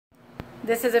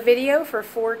This is a video for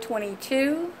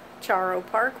 422 Charo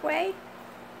Parkway.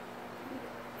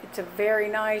 It's a very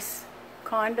nice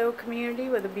condo community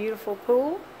with a beautiful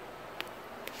pool.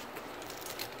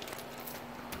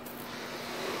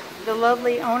 The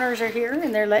lovely owners are here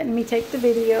and they're letting me take the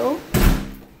video.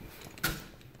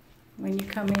 When you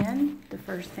come in, the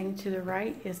first thing to the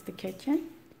right is the kitchen.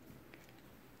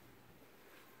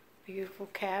 Beautiful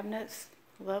cabinets,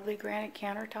 lovely granite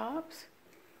countertops.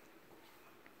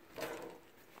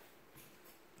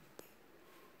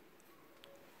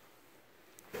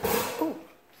 Oh,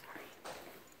 sorry.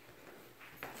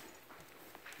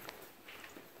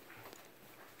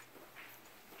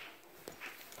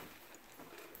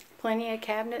 Plenty of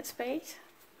cabinet space.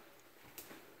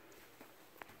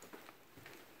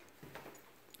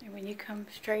 And when you come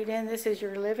straight in, this is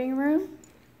your living room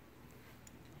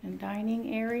and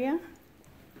dining area.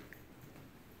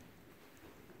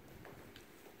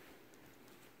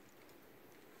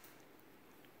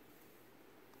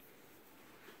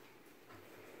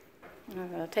 I'm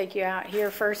going to take you out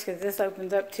here first because this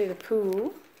opens up to the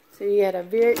pool. So you had a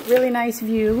really nice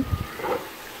view.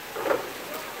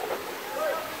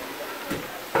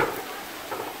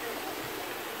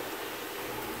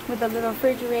 With a little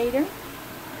refrigerator.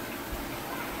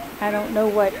 I don't know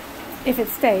if it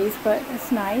stays, but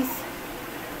it's nice.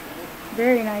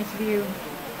 Very nice view.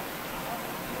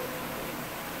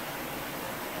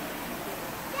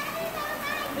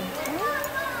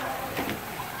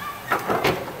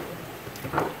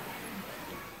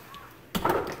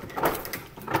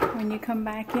 When you come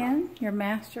back in, your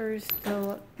master is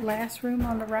the last room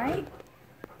on the right.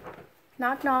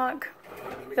 Knock, knock.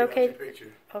 It's okay.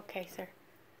 Okay, sir.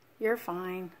 You're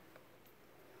fine.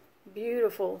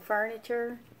 Beautiful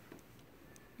furniture.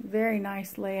 Very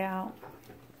nice layout.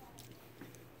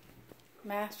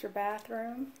 Master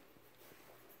bathroom.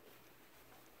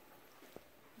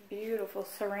 Beautiful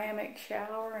ceramic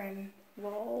shower and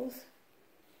walls.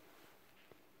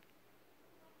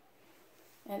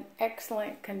 In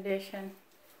excellent condition.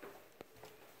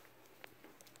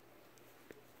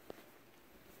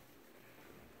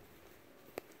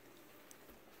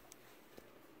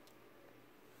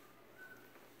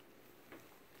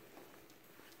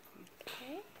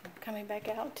 Okay, I'm coming back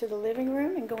out to the living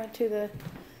room and going to the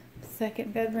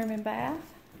second bedroom and bath.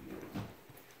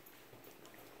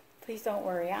 Please don't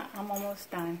worry, I'm almost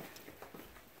done.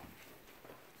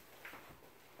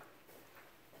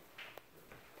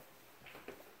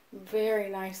 Very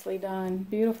nicely done.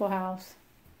 Beautiful house.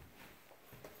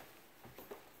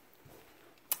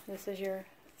 This is your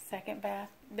second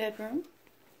bedroom.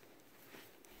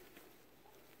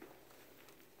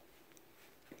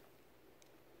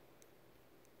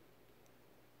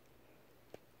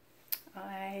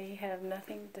 I have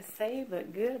nothing to say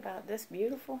but good about this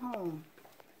beautiful home.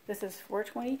 This is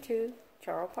 422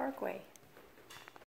 Charo Parkway.